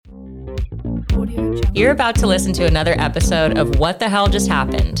You're about to listen to another episode of What the Hell Just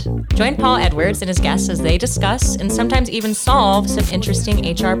Happened. Join Paul Edwards and his guests as they discuss and sometimes even solve some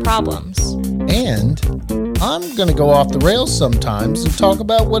interesting HR problems. And I'm going to go off the rails sometimes and talk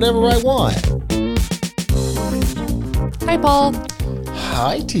about whatever I want. Hi, Paul.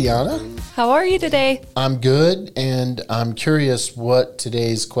 Hi, Tiana. How are you today? I'm good, and I'm curious what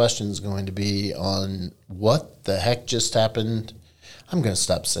today's question is going to be on what the heck just happened. I'm going to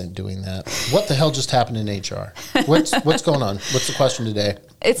stop doing that. What the hell just happened in HR? What's going on? What's the question today?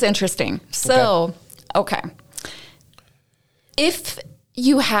 It's interesting. So, okay. If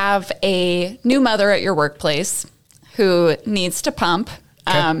you have a new mother at your workplace who needs to pump,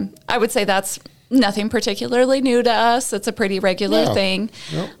 I would say that's nothing particularly new to us. It's a pretty regular thing.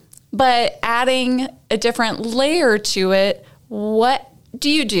 Yep. But adding a different layer to it, what do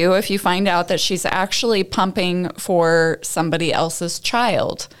you do if you find out that she's actually pumping for somebody else's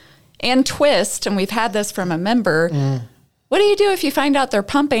child? And twist, and we've had this from a member, what do you do if you find out they're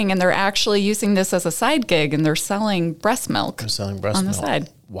pumping and they're actually using this as a side gig and they're selling breast milk? They're selling breast on milk. The side.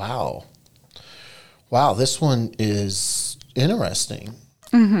 Wow, this one is interesting.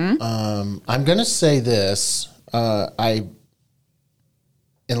 I'm going to say this.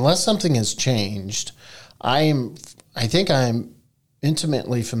 Unless something has changed, I think I'm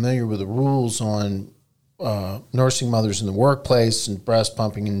intimately familiar with the rules on nursing mothers in the workplace and breast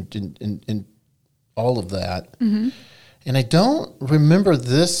pumping and all of that. Mm-hmm. And I don't remember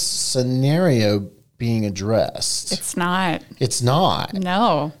this scenario being addressed. It's not. It's not.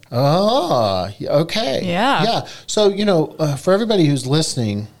 No. Oh, okay. Yeah. Yeah. So, for everybody who's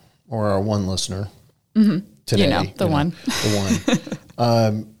listening, or our one listener today. The one.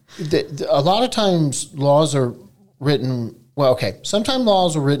 A lot of times laws are written, sometimes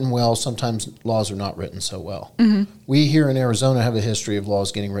laws are written well, sometimes laws are not written so well. Mm-hmm. We here in Arizona have a history of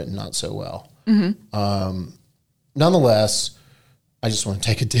laws getting written not so well. Mm-hmm. Nonetheless, I just want to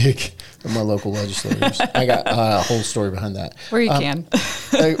take a dig at my local legislators. I got a whole story behind that. Where you can.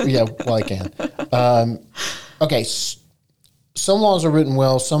 I can. Okay, some laws are written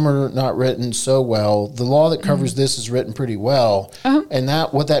well, some are not written so well. The law that covers this is written pretty well, and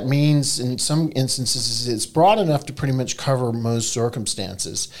what that means in some instances is it's broad enough to pretty much cover most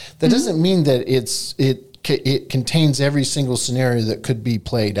circumstances. That doesn't mean that it contains every single scenario that could be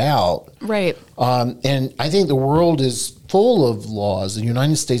played out. Right. And I think the world is full of laws. The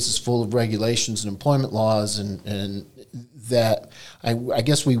United States is full of regulations and employment laws, and that I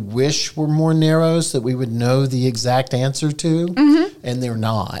guess we wish were more narrow so that we would know the exact answer to, and they're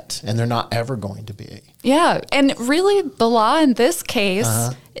not, and they're not ever going to be. Yeah, and really the law in this case,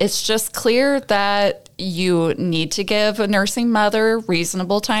 it's just clear that you need to give a nursing mother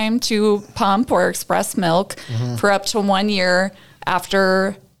reasonable time to pump or express milk for up to 1 year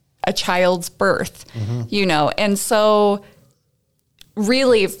after a child's birth, and so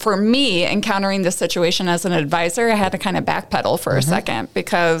really, for me, encountering this situation as an advisor, I had to kind of backpedal for a second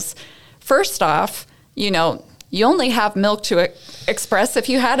because, first off, you only have milk to express if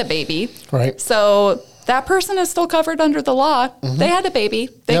you had a baby. Right. So that person is still covered under the law. They had a baby.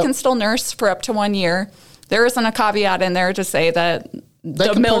 They can still nurse for up to 1 year. There isn't a caveat in there to say that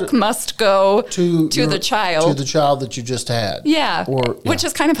the milk must go to the child. To the child that you just had. Yeah. Which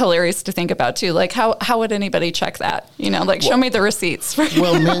is kind of hilarious to think about, too. Like, how would anybody check that? Show me the receipts for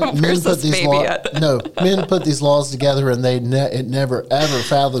men put these laws together, and it never, ever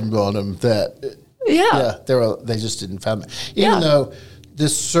fathomed on them that, they just didn't fathom it. Even though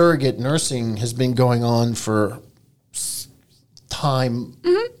this surrogate nursing has been going on for time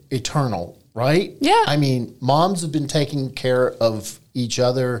eternal, right? Yeah. I mean, moms have been taking care of each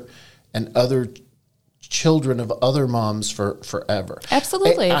other and other children of other moms for forever.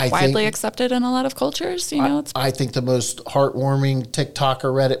 Absolutely. Widely accepted in a lot of cultures. I think the most heartwarming TikTok or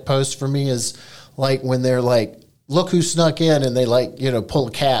Reddit post for me is like when they're like, look who snuck in, and they pull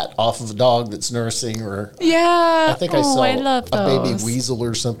a cat off of a dog that's nursing, or I think I saw a baby weasel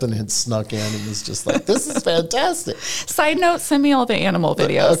or something had snuck in and was just like, this is fantastic. Side note, send me all the animal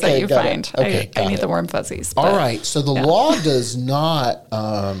videos that you find. I need the warm fuzzies. All right. So the law does not,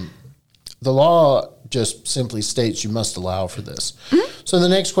 the law just simply states you must allow for this. So the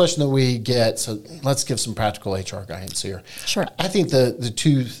next question that we get, so let's give some practical HR guidance here. Sure. I think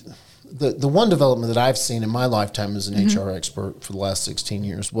the one development that I've seen in my lifetime as an HR expert for the last 16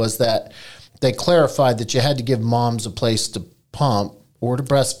 years was that they clarified that you had to give moms a place to pump or to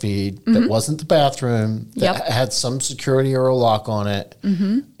breastfeed that wasn't the bathroom, that had some security or a lock on it.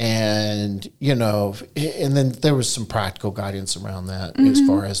 And, and then there was some practical guidance around that as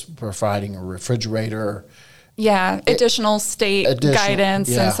far as providing a refrigerator additional state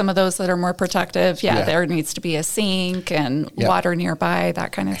guidance and some of those that are more protective. There needs to be a sink and water nearby,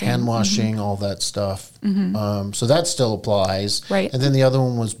 that kind of thing. Hand washing, all that stuff. So that still applies. Right. And then the other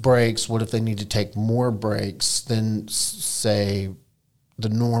one was breaks. What if they need to take more breaks than, say, the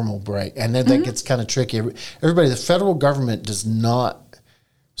normal break? And then that gets kind of tricky. Everybody, the federal government does not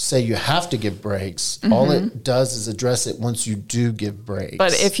say you have to give breaks. All it does is address it once you do give breaks.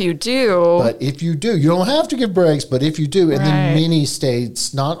 But if you do, you don't have to give breaks, but if you do, and then many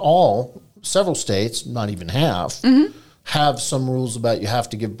states, not all, several states, not even half, have some rules about you have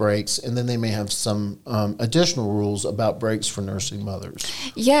to give breaks, and then they may have some additional rules about breaks for nursing mothers.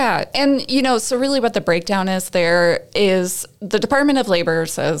 Yeah, and, so really what the breakdown is there is the Department of Labor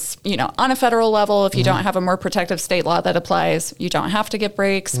says, on a federal level, if you don't have a more protective state law that applies, you don't have to give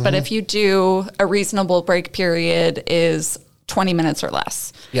breaks. But if you do, a reasonable break period is 20 minutes or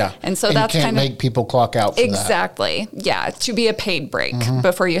less. Yeah. And so and that's you can't kind of make people clock out for exactly. that. Yeah. To be a paid break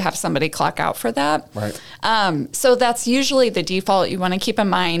before you have somebody clock out for that. Right. So that's usually the default. You want to keep in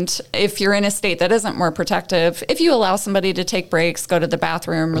mind if you're in a state that isn't more protective, if you allow somebody to take breaks, go to the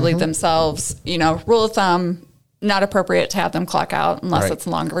bathroom, relieve themselves, rule of thumb, not appropriate to have them clock out unless it's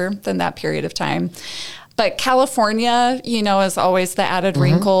longer than that period of time. But California, is always the added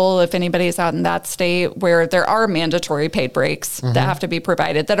wrinkle if anybody's out in that state where there are mandatory paid breaks that have to be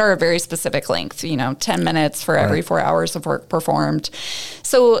provided that are a very specific length, 10 minutes for every 4 hours of work performed.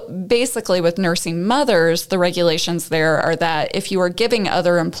 So basically with nursing mothers, the regulations there are that if you are giving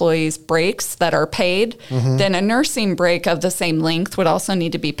other employees breaks that are paid, then a nursing break of the same length would also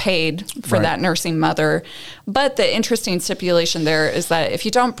need to be paid for that nursing mother. But the interesting stipulation there is that if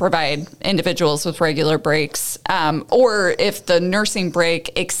you don't provide individuals with regular breaks, or if the nursing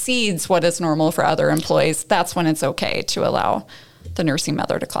break exceeds what is normal for other employees, that's when it's okay to allow the nursing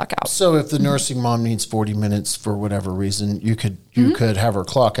mother to clock out. So if the nursing mom needs 40 minutes for whatever reason, you could have her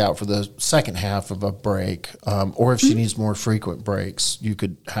clock out for the second half of a break, or if she needs more frequent breaks, you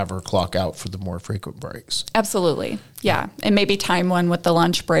could have her clock out for the more frequent breaks. Absolutely. Yeah. And maybe time one with the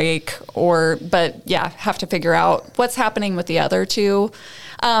lunch break but have to figure out what's happening with the other two.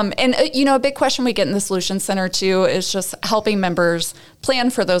 A big question we get in the Solutions Center too is just helping members plan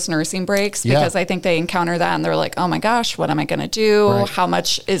for those nursing breaks because I think they encounter that and they're like, oh my gosh, what am I going to do? Right. How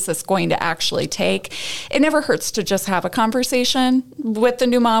much is this going to actually take? It never hurts to just have a conversation with the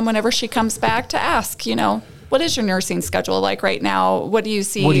new mom whenever she comes back to ask, what is your nursing schedule like right now? What do you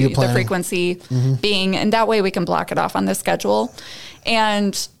see the frequency being? And that way we can block it off on the schedule.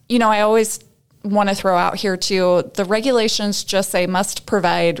 And, I always want to throw out here too, the regulations just say must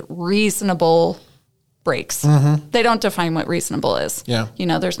provide reasonable breaks. They don't define what reasonable is. Yeah.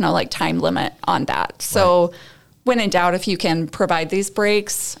 There's no time limit on that. So when in doubt, if you can provide these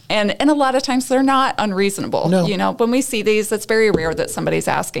breaks, and a lot of times they're not unreasonable. No. When we see these, it's very rare that somebody's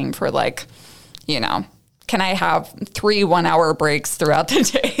asking for can I have 3 1-hour breaks throughout the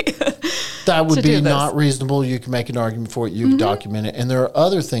day? That would be not reasonable. You can make an argument for it. You can document it. And there are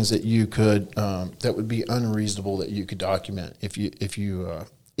other things that you could, that would be unreasonable that you could document if you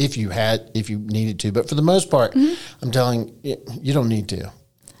needed to. But for the most part, I'm telling you don't need to.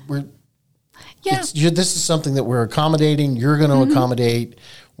 This is something that we're accommodating. You're going to accommodate.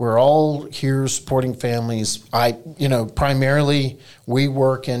 We're all here supporting families. Primarily we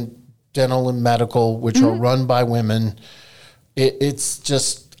work in dental and medical, which are run by women. It's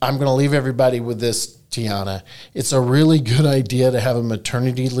just, I'm going to leave everybody with this, Tiana. It's a really good idea to have a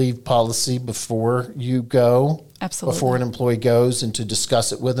maternity leave policy before you go. Absolutely. Before an employee goes, and to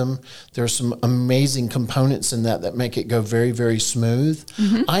discuss it with them. There's some amazing components in that make it go very, very smooth.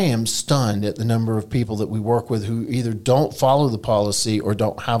 I am stunned at the number of people that we work with who either don't follow the policy or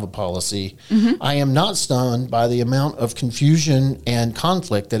don't have a policy. I am not stunned by the amount of confusion and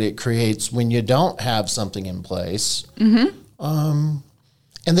conflict that it creates when you don't have something in place.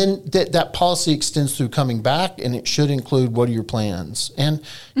 And then that policy extends through coming back, and it should include what are your plans. And,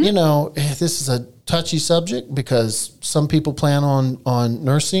 this is a touchy subject because some people plan on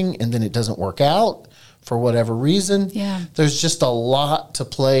nursing and then it doesn't work out for whatever reason. Yeah. There's just a lot to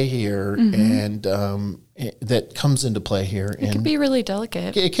play here and that comes into play here. It can be really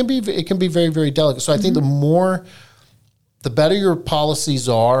delicate. It can be very, very delicate. So I think the better your policies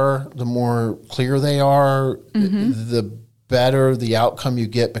are, the more clear they are, the better the outcome you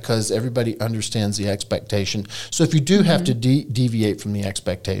get because everybody understands the expectation. So if you do have to deviate from the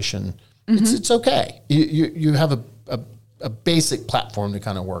expectation, it's okay. You have a basic platform to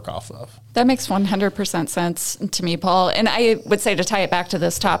kind of work off of. That makes 100% sense to me, Paul. And I would say to tie it back to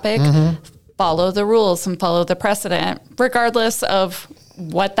this topic, follow the rules and follow the precedent, regardless of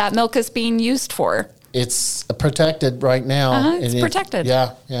what that milk is being used for. it's protected right now. It's protected.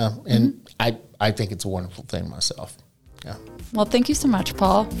 Yeah. And I think it's a wonderful thing myself. Yeah. Well, thank you so much,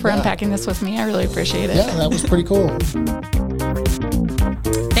 Paul, for unpacking this with me. I really appreciate it. Yeah, that was pretty cool.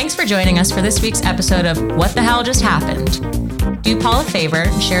 Thanks for joining us for this week's episode of What the Hell Just Happened. Do Paul a favor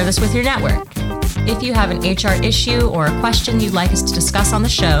and share this with your network. If you have an HR issue or a question you'd like us to discuss on the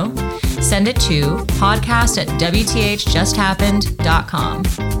show, send it to podcast@wthjusthappened.com.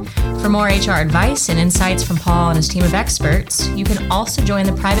 For more HR advice and insights from Paul and his team of experts, you can also join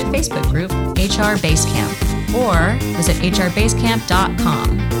the private Facebook group, HR Basecamp, or visit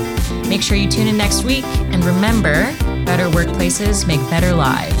hrbasecamp.com. Make sure you tune in next week, and remember, better workplaces make better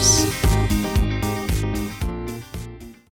lives.